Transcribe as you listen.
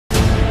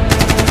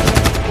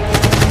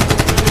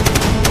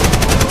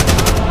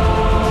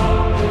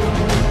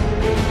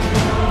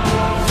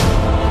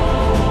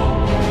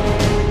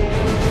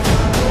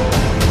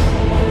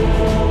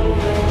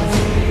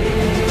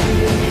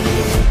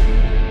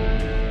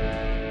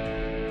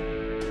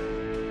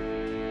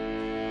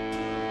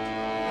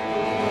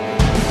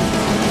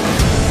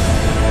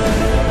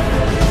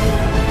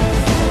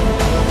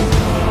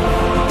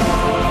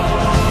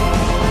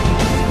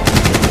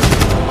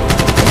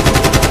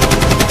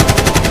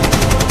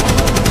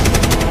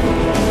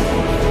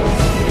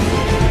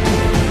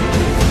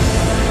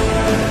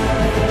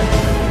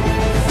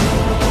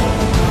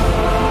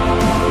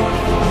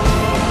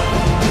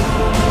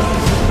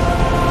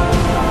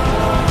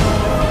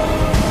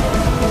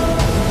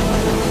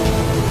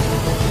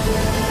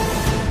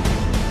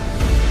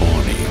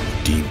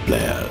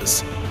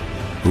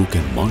who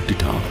can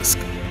multitask,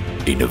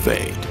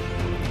 innovate,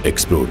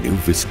 explore new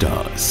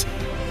vistas,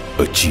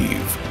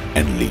 achieve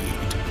and lead.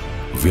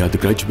 We are the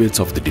graduates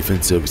of the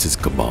Defence Services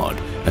Command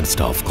and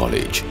Staff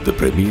College, the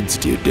premier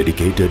institute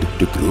dedicated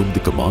to groom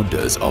the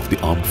commanders of the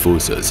armed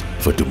forces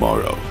for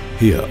tomorrow.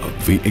 Here,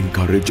 we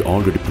encourage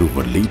already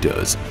proven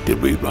leaders to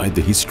rewrite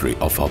the history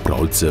of our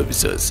proud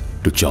services,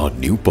 to chart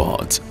new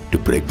paths, to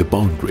break the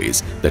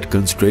boundaries that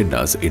constrain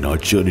us in our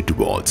journey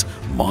towards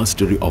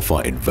mastery of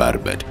our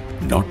environment,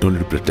 not only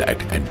to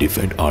protect and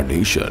defend our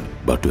nation,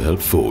 but to help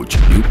forge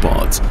new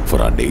paths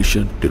for our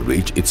nation to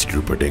reach its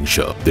true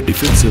potential. The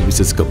Defence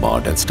Services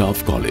Command and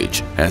Staff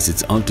College has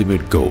its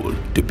ultimate goal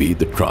to be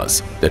the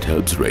trust that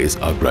helps raise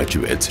our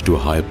graduates to a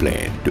higher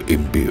plane, to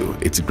imbue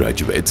its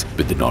graduates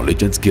with the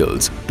knowledge and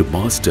skills to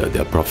master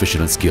their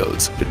professional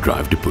skills, to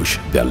drive to push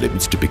their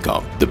limits to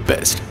become the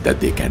best that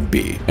they can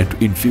be, and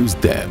to infuse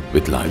them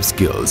with life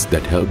skills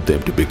that help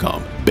them to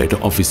become better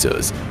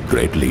officers,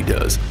 great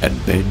leaders,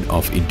 and men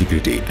of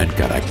integrity and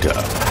character.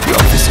 The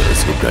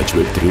officers who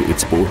graduate through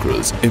its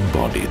portals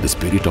embody the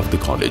spirit of the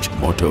college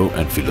motto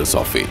and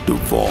philosophy: to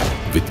war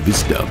with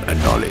wisdom and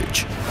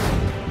knowledge.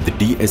 The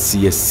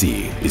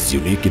DSCSC is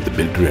unique in the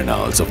military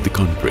annals of the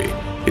country.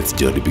 Its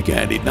journey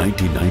began in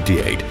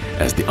 1998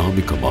 as the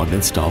Army Command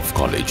and Staff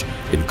College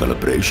in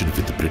collaboration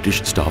with the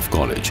British Staff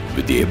College,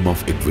 with the aim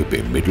of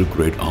equipping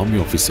middle-grade Army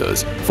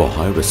officers for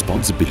higher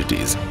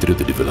responsibilities through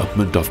the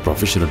development of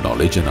professional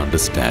knowledge and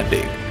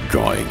understanding,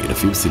 drawing in a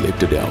few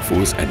selected Air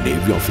Force and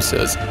Navy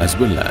officers as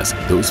well as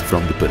those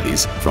from the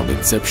police. From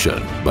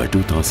inception, by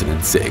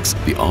 2006,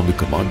 the Army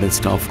Command and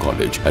Staff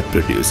College had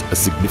produced a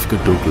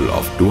significant total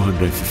of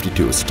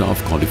 252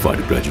 staff qualified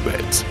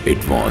graduates.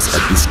 It was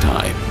at this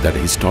time that a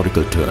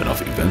historical turn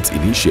of events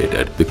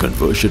initiated the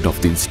conversion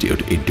of the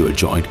institute into a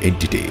joint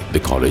entity. The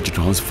college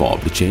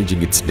transformed,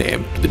 changing its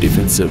name to the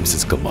Defence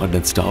Services Command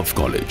and Staff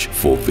College.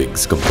 4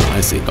 wings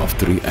comprising of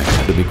 3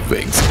 academic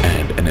wings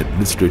and an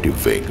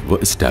administrative wing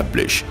were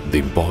established. The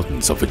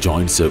importance of a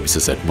joint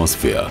services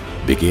atmosphere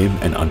became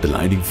an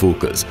underlining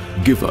focus,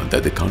 given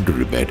that the country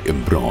remained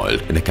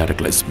embroiled in a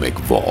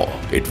cataclysmic war.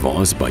 It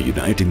was by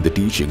uniting the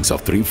teachings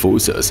of 3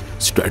 forces,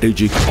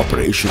 strategic,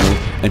 operational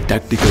and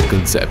tactical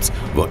concepts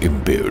were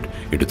imbued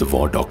into the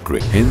war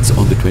doctrine. Hence,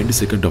 on the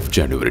 22nd of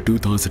January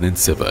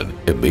 2007,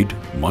 amid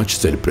much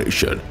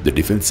celebration, the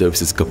Defence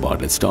Services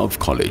Command and Staff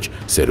College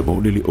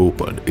ceremonially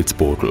opened its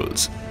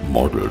portals.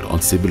 Modelled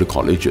on similar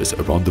colleges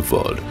around the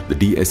world, the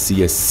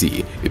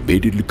DSCSC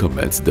immediately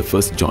commenced the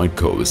first joint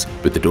course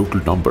with a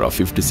total number of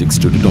 56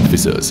 student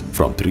officers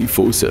from 3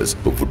 forces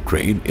who would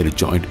train in a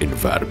joint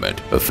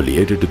environment.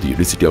 Affiliated to the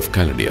University of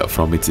California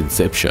from its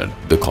inception,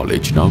 the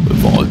college now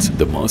holds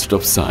the Master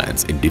of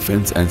Science in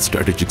Defence and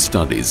Strategic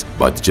Studies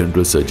by the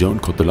General Sir John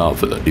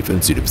Kothawala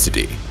Defence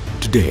University.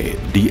 Today,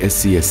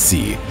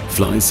 DSCSC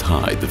flies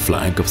high the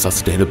flag of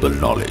sustainable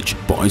knowledge,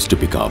 poised to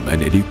become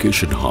an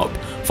education hub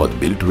for the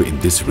military in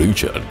this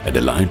region and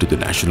aligned to the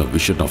national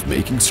vision of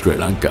making Sri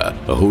Lanka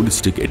a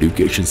holistic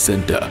education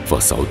center for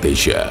South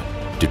Asia.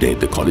 Today,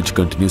 the college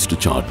continues to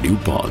chart new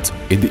paths.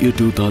 In the year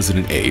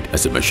 2008,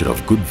 as a measure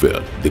of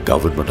goodwill, the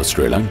government of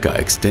Sri Lanka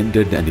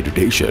extended an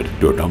invitation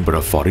to a number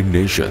of foreign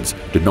nations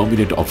to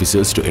nominate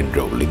officers to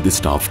enroll in the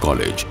staff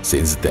college.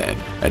 Since then,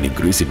 an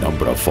increasing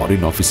number of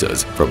foreign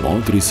officers from all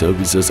 3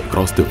 services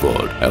across the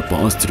world have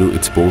passed through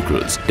its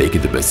portals,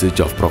 taking the message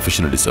of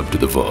professionalism to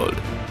the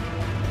world.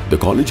 The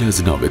college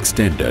has now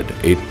extended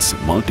its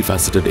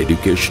multifaceted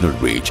educational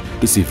reach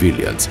to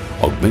civilians,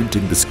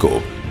 augmenting the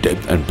scope,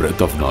 depth and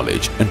breadth of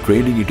knowledge and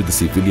training into the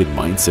civilian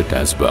mindset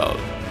as well.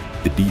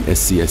 The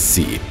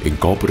DSCSC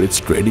incorporates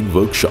training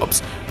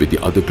workshops with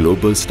the other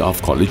global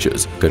staff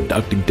colleges,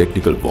 conducting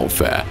technical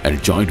warfare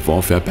and joint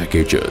warfare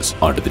packages.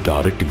 Under the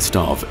Directing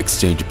Staff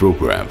Exchange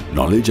Program,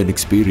 knowledge and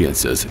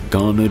experiences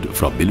garnered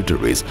from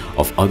militaries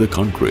of other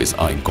countries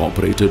are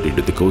incorporated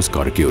into the course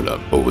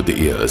curriculum. Over the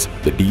years,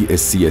 the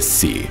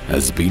DSCSC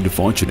has been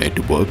fortunate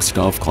to work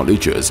staff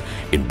colleges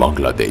in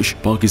Bangladesh,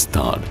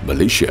 Pakistan,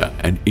 Malaysia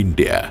and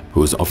India,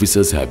 whose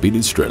officers have been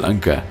in Sri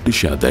Lanka to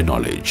share their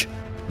knowledge.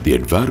 The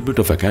environment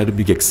of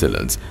academic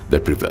excellence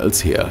that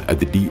prevails here at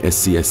the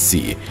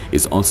DSCSC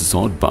is also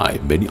sought by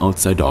many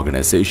outside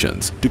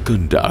organizations to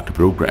conduct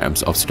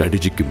programs of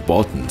strategic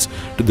importance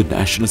to the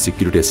national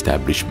security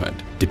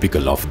establishment.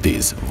 Typical of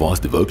this was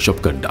the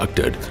workshop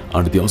conducted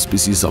under the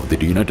auspices of the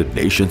United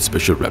Nations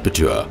Special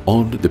Rapporteur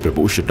on the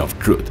promotion of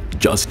truth,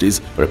 justice,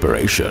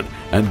 reparation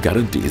and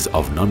guarantees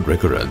of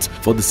non-recurrence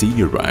for the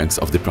senior ranks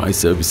of the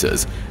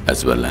tri-services,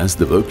 as well as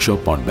the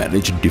workshop on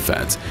managing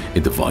defense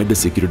in the wider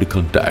security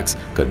context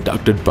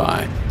conducted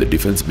by the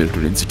Defence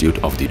Military Institute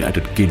of the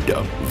United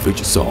Kingdom,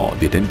 which saw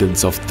the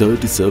attendance of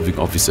 30 serving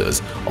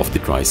officers of the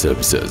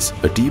tri-services.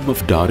 A team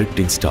of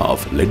directing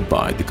staff led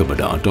by the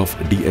Commandant of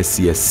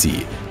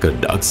DSCSC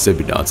conducts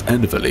seminars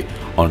annually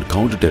on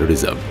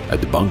counter-terrorism at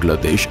the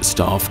Bangladesh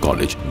Staff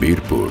College,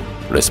 Mirpur.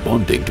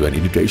 Responding to an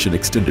invitation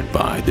extended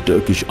by the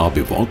Turkish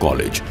Army War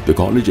College, the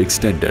college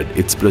extended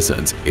its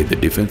presence in the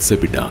defense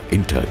seminar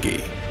in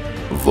Turkey.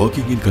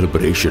 Working in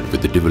collaboration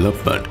with the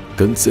Development,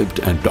 Concept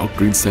and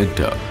Doctrine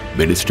Center,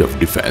 Ministry of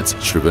Defence,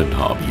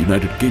 Shrivenham,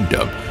 United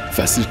Kingdom,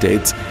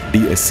 facilitates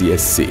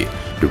DSCSC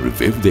to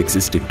review the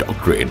existing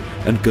doctrine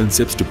and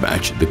concepts to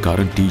match the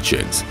current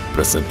teachings.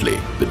 Presently,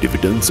 the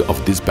dividends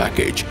of this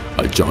package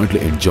are jointly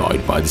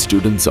enjoyed by the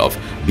students of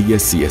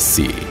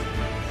DSCSC.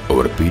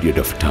 Over a period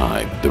of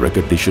time, the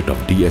recognition of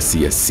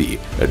DSCSC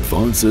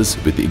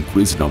advances with the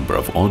increased number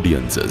of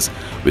audiences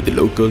with the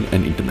local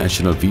and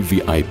international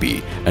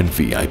VVIP and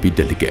VIP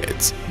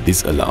delegates.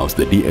 This allows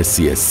the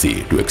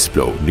DSCSC to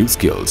explore new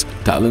skills,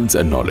 talents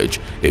and knowledge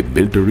in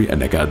military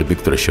and academic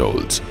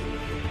thresholds.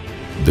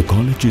 The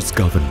college is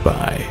governed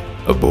by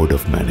a board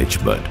of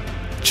management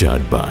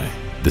chaired by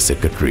the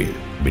Secretary,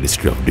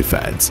 Ministry of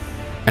Defence,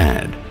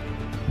 and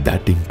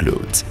that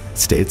includes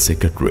State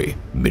Secretary,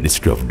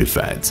 Ministry of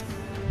Defence,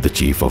 the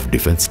Chief of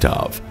Defence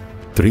Staff,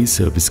 3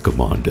 service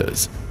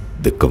commanders,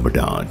 the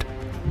Commandant,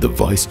 the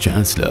Vice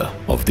Chancellor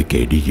of the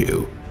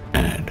KDU,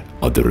 and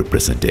other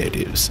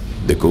representatives.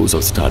 The course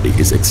of study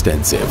is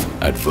extensive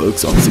and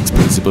works on 6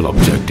 principal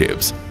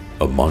objectives.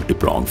 A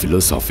multi-pronged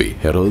philosophy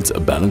heralds a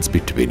balance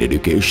between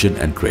education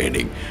and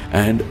training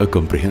and a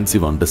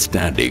comprehensive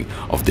understanding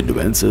of the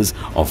nuances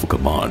of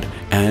command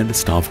and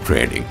staff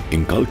training,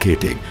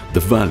 inculcating the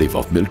value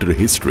of military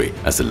history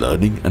as a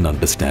learning and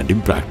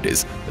understanding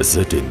practice,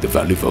 asserting the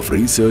value of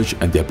research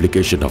and the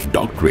application of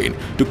doctrine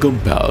to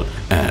compel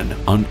an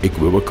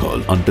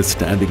unequivocal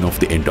understanding of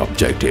the end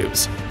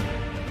objectives.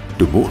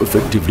 To more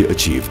effectively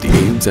achieve the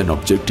aims and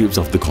objectives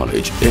of the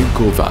college, 10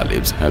 core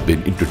values have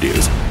been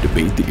introduced to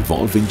meet the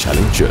evolving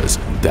challenges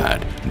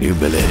that new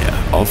millennia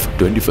of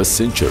 21st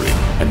century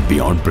and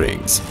beyond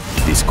brings.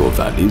 These core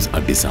values are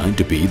designed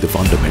to be the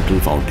fundamental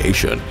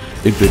foundation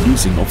in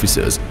producing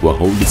officers who are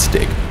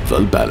holistic,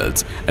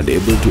 well-balanced and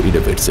able to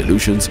innovate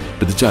solutions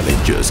to the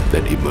challenges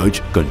that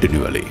emerge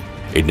continually.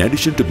 In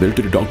addition to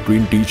military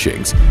doctrine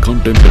teachings,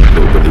 contemporary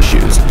global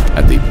issues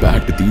and the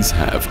impact these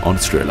have on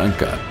Sri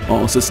Lanka are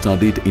also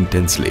studied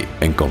intensely,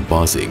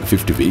 encompassing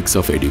 50 weeks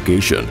of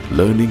education,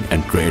 learning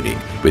and training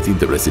within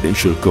the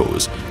residential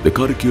course. The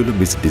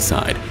curriculum is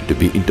designed to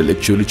be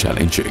intellectually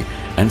challenging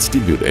and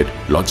stimulate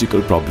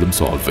logical problem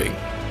solving.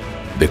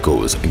 The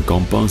course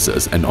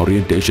encompasses an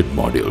orientation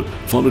module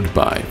followed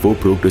by 4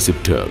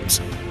 progressive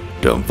terms.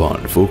 Term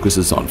 1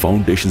 focuses on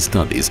foundation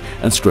studies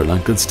and Sri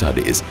Lankan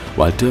studies,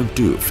 while Term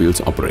 2 fields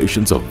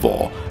operations of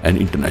war and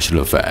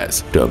international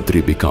affairs. Term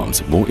 3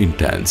 becomes more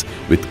intense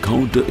with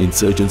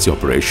counter-insurgency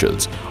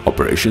operations,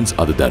 operations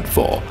other than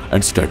war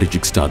and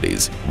strategic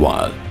studies,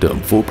 while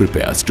Term 4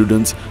 prepares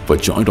students for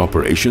joint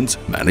operations,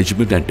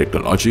 management and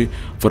technology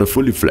for a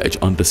fully fledged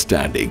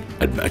understanding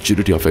and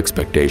maturity of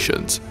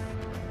expectations.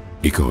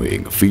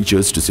 Echoing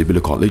features to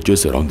similar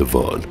colleges around the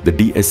world, the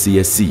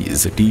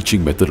DSCSC's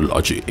teaching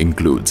methodology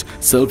includes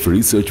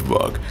self-research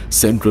work,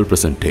 central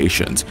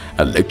presentations,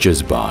 and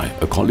lectures by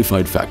a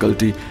qualified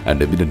faculty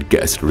and eminent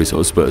guest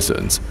resource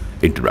persons,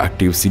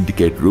 interactive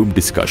syndicate room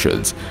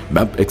discussions,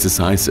 map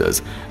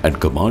exercises,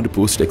 and command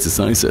post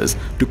exercises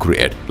to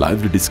create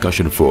lively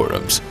discussion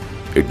forums.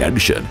 In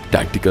addition,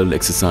 tactical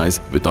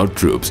exercise without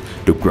troops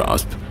to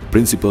grasp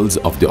principles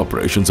of the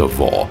operations of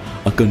war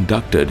are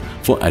conducted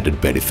for added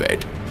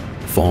benefit.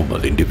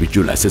 Formal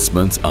individual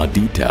assessments are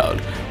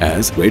detailed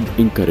as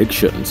read-in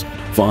corrections,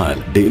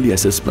 while daily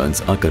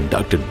assessments are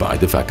conducted by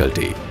the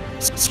faculty.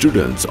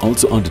 Students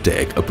also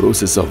undertake a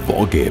process of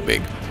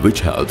wargaming,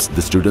 which helps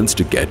the students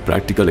to get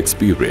practical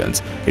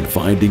experience in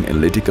finding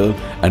analytical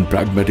and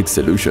pragmatic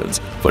solutions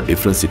for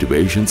different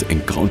situations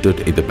encountered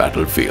in the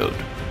battlefield.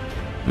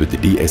 With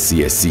the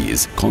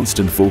DSCSC's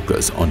constant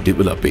focus on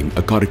developing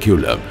a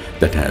curriculum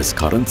that has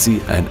currency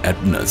and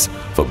aptness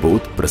for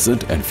both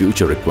present and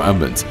future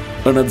requirements,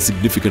 another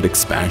significant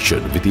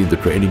expansion within the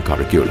training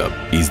curriculum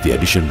is the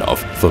addition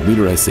of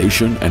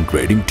familiarization and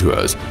training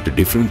tours to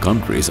different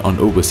countries on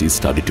overseas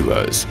study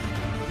tours.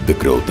 The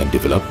growth and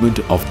development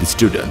of the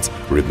students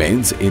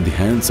remains in the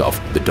hands of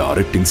the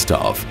directing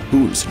staff,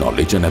 whose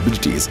knowledge and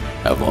abilities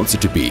have also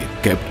to be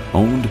kept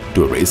honed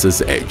to a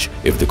razor's edge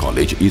if the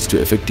college is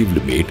to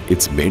effectively meet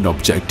its main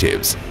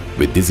objectives.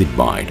 With this in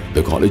mind,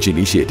 the college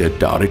initiated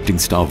directing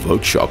staff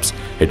workshops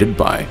headed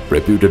by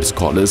reputed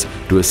scholars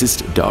to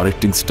assist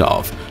directing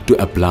staff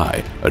to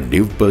apply a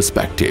new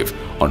perspective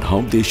on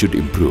how they should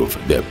improve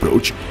their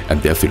approach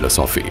and their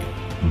philosophy.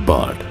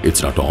 But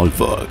it's not all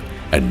work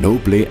and no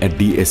play at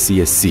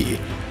DSCSC.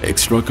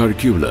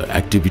 Extracurricular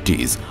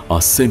activities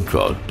are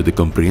central to the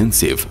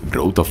comprehensive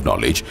growth of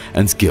knowledge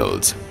and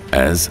skills,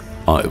 as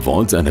are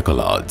awards and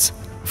accolades.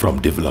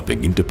 From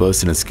developing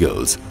interpersonal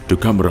skills to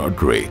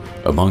camaraderie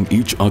among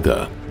each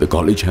other, the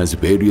college has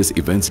various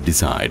events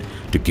designed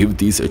to give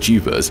these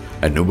achievers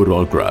an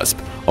overall grasp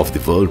of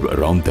the world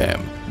around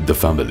them. The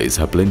families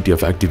have plenty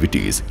of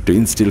activities to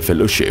instill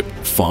fellowship,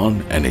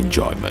 fun and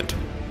enjoyment.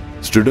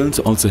 Students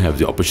also have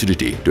the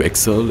opportunity to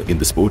excel in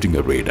the sporting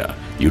arena,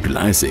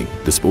 utilizing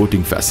the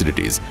sporting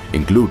facilities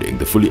including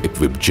the fully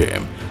equipped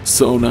gym,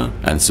 sauna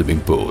and swimming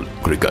pool,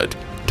 cricket,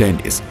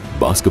 tennis,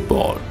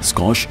 basketball,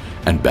 squash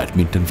and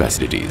badminton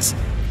facilities.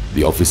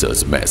 The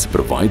officers' mess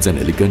provides an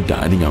elegant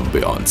dining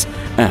ambience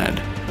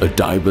and a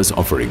diverse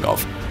offering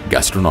of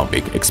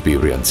gastronomic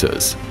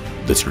experiences.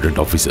 The student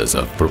officers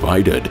are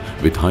provided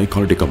with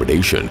high-quality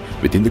accommodation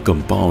within the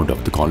compound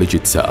of the college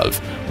itself,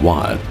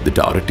 while the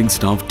directing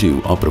staff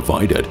too are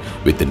provided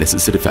with the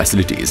necessary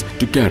facilities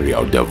to carry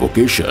out their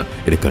vocation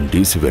in a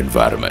conducive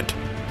environment.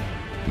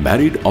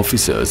 Married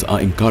officers are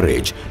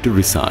encouraged to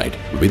reside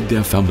with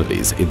their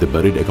families in the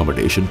married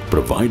accommodation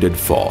provided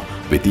for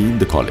within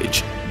the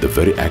college. The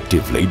very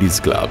active Ladies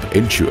Club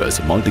ensures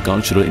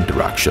multicultural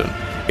interaction,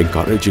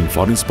 encouraging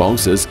foreign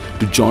spouses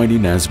to join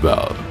in as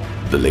well.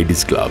 The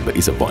Ladies Club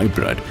is a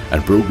vibrant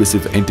and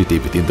progressive entity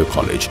within the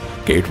college,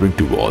 catering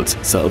towards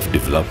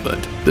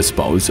self-development. The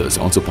spouses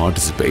also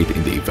participate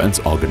in the events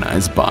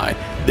organized by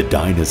the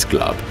Diners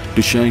Club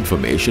to share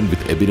information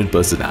with eminent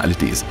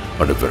personalities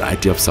on a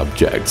variety of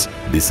subjects.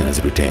 This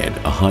has retained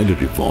a highly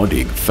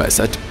rewarding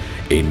facet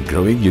in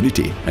growing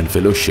unity and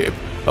fellowship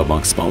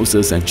among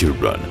spouses and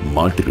children.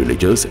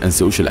 Multi-religious and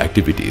social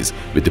activities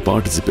with the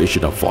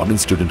participation of foreign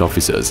student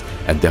officers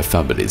and their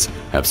families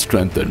have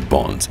strengthened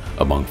bonds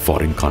among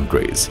foreign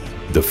countries.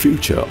 The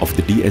future of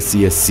the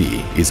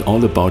DSCSC is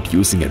all about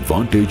using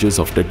advantages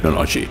of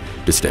technology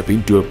to step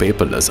into a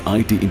paperless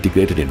IT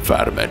integrated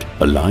environment.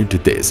 Aligned to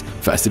this,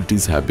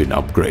 facilities have been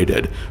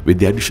upgraded with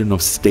the addition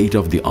of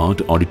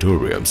state-of-the-art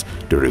auditoriums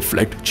to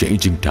reflect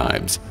changing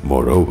times.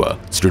 Moreover,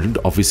 student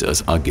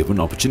officers are given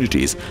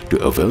opportunities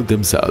to avail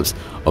themselves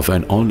of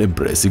an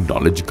all-embracing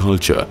knowledge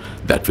culture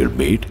that will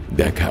meet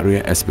their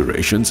career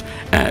aspirations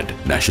and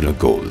national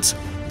goals.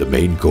 The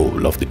main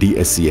goal of the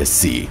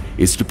DSCSC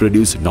is to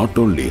produce not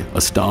only a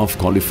staff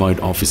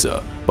qualified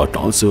officer but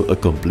also a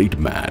complete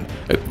man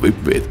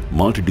equipped with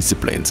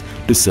multidisciplines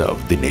to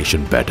serve the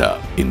nation better.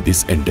 In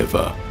this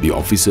endeavor, the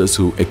officers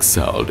who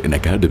excelled in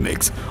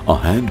academics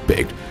are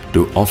handpicked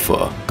to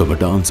offer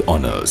commandant's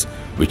honors,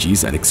 which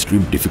is an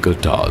extremely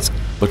difficult task,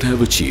 but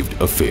have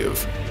achieved a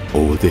feat.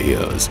 Over the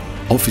years,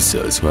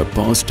 officers who have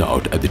passed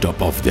out at the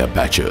top of their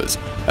batches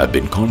have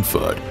been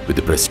conferred with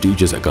the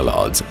prestigious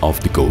accolades of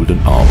the Golden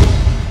Owl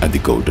and the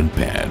Golden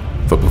Pen.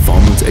 For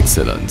performance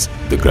excellence,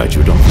 the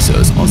graduate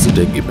officers also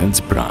take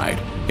immense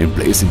pride in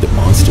placing the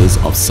Masters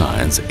of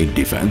Science in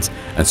Defense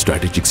and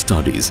Strategic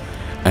Studies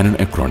and an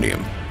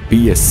acronym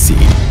PSC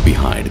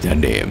behind their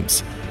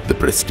names. The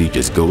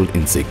prestigious gold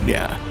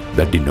insignia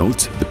that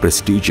denotes the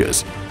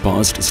prestigious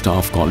past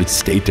staff college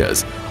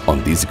status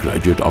on these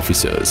graduate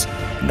officers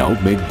now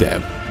make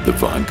them the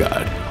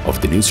vanguard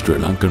of the new Sri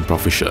Lankan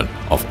profession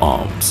of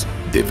arms.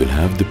 They will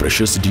have the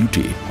precious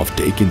duty of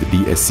taking the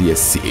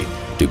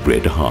DSCSC to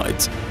greater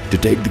heights, to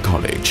take the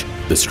college,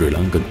 the Sri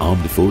Lankan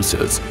Armed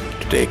Forces,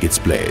 to take its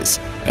place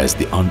as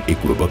the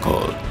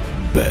unequivocal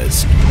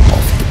best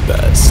of the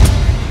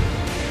best.